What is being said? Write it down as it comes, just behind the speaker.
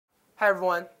Hi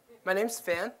everyone, my name is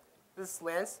Fan, this is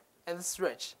Lance, and this is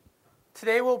Rich.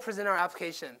 Today we'll present our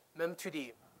application,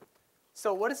 Mem2D.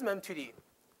 So what is Mem2D?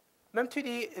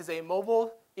 Mem2D is a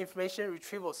mobile information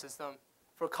retrieval system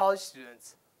for college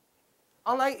students.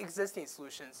 Unlike existing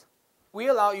solutions, we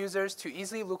allow users to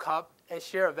easily look up and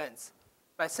share events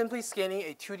by simply scanning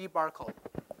a 2D barcode.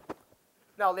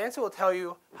 Now Lance will tell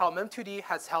you how Mem2D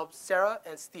has helped Sarah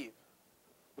and Steve.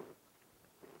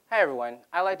 Hi everyone,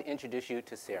 I'd like to introduce you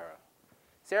to Sarah.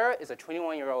 Sarah is a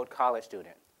 21-year-old college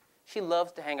student. She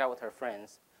loves to hang out with her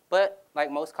friends, but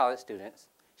like most college students,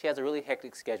 she has a really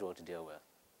hectic schedule to deal with.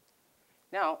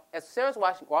 Now, as Sarah's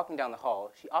walking down the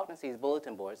hall, she often sees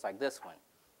bulletin boards like this one.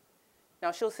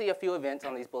 Now, she'll see a few events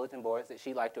on these bulletin boards that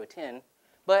she'd like to attend,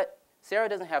 but Sarah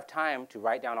doesn't have time to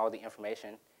write down all the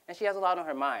information, and she has a lot on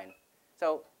her mind.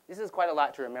 So this is quite a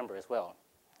lot to remember as well.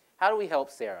 How do we help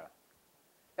Sarah?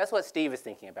 That's what Steve is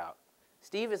thinking about.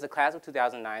 Steve is the class of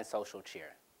 2009 social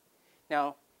chair.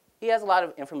 Now, he has a lot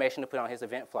of information to put on his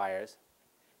event flyers,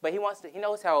 but he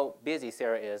knows how busy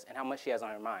Sarah is and how much she has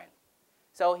on her mind.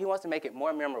 So he wants to make it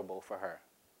more memorable for her.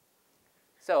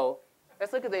 So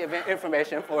let's look at the event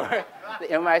information for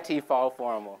the MIT Fall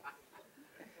Formal.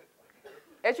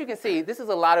 As you can see, this is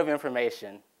a lot of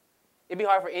information. It'd be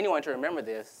hard for anyone to remember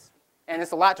this, and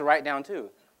it's a lot to write down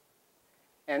too.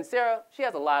 And Sarah, she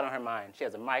has a lot on her mind. She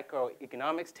has a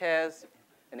microeconomics test,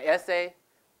 an essay.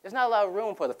 There's not a lot of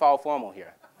room for the fall formal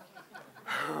here.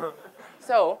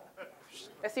 So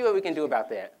let's see what we can do about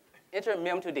that. Enter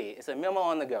Mem2D. It's a memo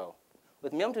on the go.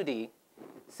 With Mem2D,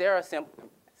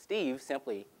 Steve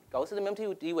simply goes to the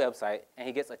Mem2D website, and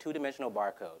he gets a two-dimensional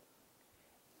barcode.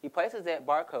 He places that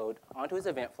barcode onto his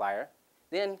event flyer.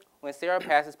 Then, when Sarah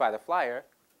passes by the flyer,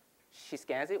 she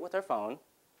scans it with her phone,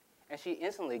 and she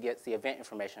instantly gets the event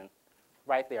information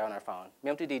right there on her phone.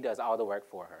 Mem2D does all the work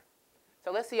for her.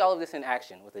 So let's see all of this in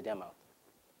action with a demo.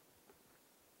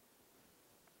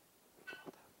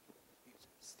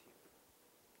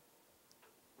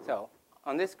 So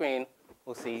on this screen,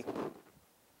 we'll see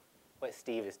what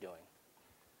Steve is doing.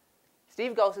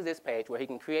 Steve goes to this page where he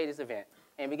can create his event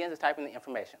and begins to type in the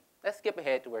information. Let's skip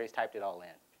ahead to where he's typed it all in.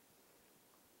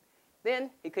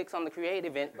 Then he clicks on the Create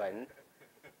Event button,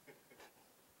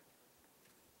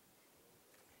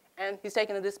 and he's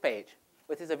taken to this page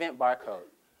with his event barcode,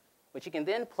 which he can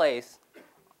then place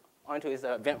onto his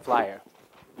event flyer.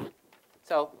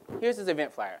 So here's his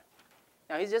event flyer.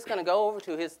 Now he's just going to go over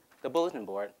to the bulletin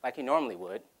board like he normally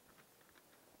would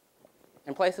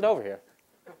and place it over here.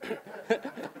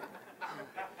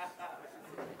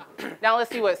 Now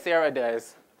let's see what Sarah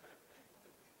does.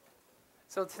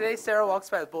 So today Sarah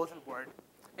walks by the bulletin board,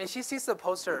 and she sees the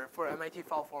poster for MIT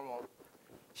Fall Formal.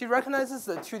 She recognizes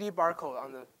the 2D barcode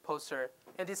on the poster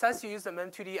and decides to use the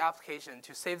Mem2D application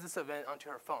to save this event onto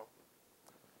her phone.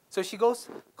 So she goes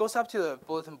up to the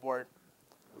bulletin board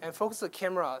and focuses the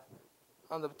camera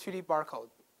on the 2D barcode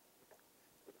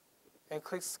and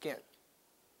clicks Scan.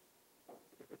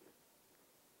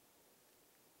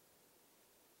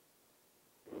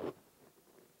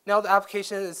 Now the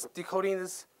application is decoding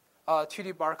this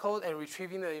 2D barcode and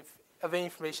retrieving the event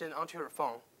information onto her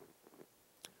phone.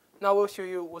 Now we'll show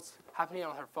you what's happening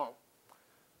on her phone.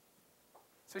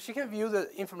 So she can view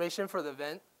the information for the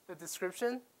event, the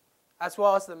description, as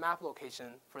well as the map location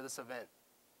for this event.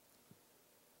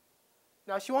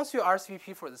 Now she wants to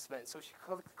RSVP for this event, so she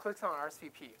clicks on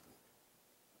RSVP.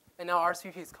 And now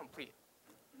RSVP is complete.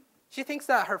 She thinks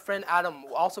that her friend Adam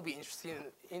will also be interested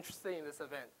in this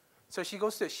event, so she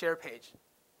goes to the Share page,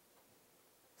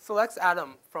 selects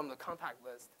Adam from the contact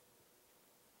list,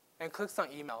 and clicks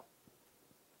on Email.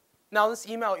 Now this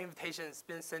email invitation has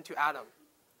been sent to Adam.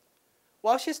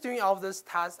 While she's doing all of this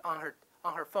tasks on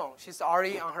her phone, she's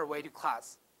already on her way to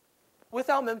class.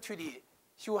 Without Mem2D,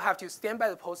 she will have to stand by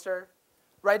the poster,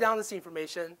 write down this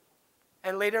information,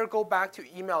 and later go back to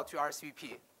email to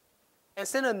RSVP, and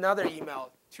send another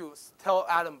email to tell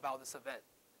Adam about this event.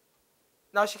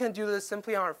 Now she can do this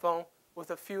simply on her phone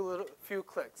with a few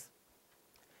clicks.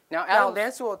 Now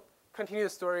Lance will continue the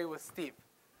story with Steve.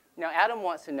 Now Adam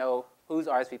wants to know who's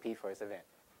RSVP for his event.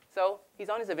 So he's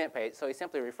on his event page, so he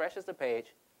simply refreshes the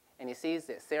page, and he sees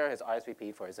that Sarah has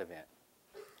RSVP for his event.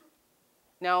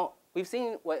 Now, we've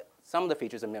seen some of the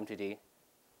features of Mem2D.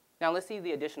 Now let's see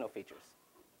the additional features.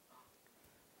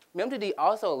 Mem2D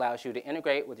also allows you to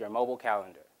integrate with your mobile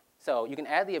calendar. So you can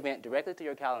add the event directly to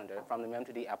your calendar from the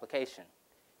Mem2D application.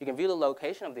 You can view the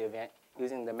location of the event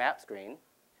using the map screen.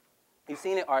 You've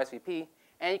seen it RSVP,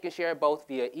 and you can share both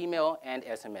via email and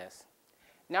SMS.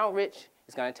 Now Rich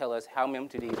is going to tell us how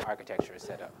Mem2D's architecture is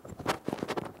set up.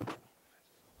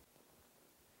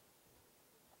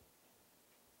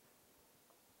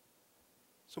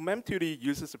 So Mem2D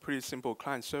uses a pretty simple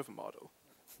client-server model.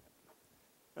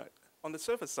 Right. On the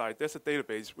server side, there's a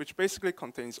database which basically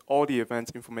contains all the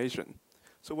event information.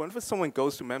 So whenever someone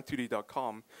goes to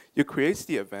mem2d.com, you create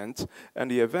the event,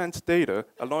 and the event data,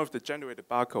 along with the generated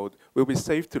barcode, will be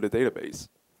saved to the database.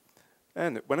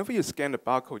 And whenever you scan the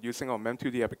barcode using our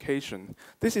Mem2D application,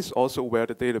 this is also where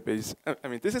the database,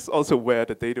 this is also where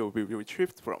the data will be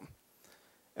retrieved from.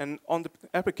 And on the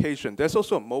application, there's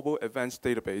also a mobile events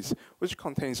database, which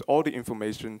contains all the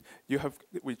information you have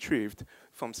retrieved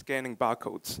from scanning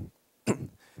barcodes.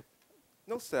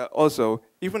 Note that also,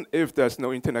 even if there's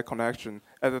no internet connection,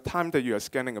 at the time that you are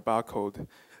scanning a barcode,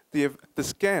 the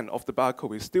scan of the barcode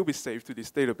will still be saved to this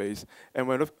database, and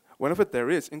whenever there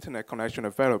is internet connection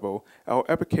available, our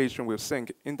application will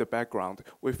sync in the background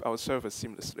with our server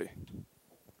seamlessly.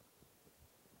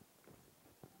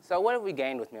 So what have we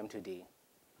gained with Mem2D?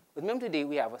 With Mem2D,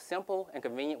 we have a simple and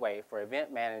convenient way for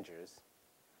event managers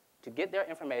to get their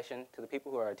information to the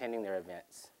people who are attending their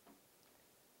events.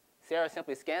 Sarah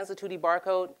simply scans the 2D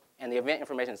barcode, and the event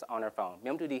information is on her phone.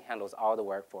 Mem2D handles all the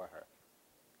work for her.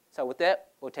 So with that,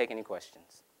 we'll take any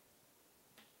questions.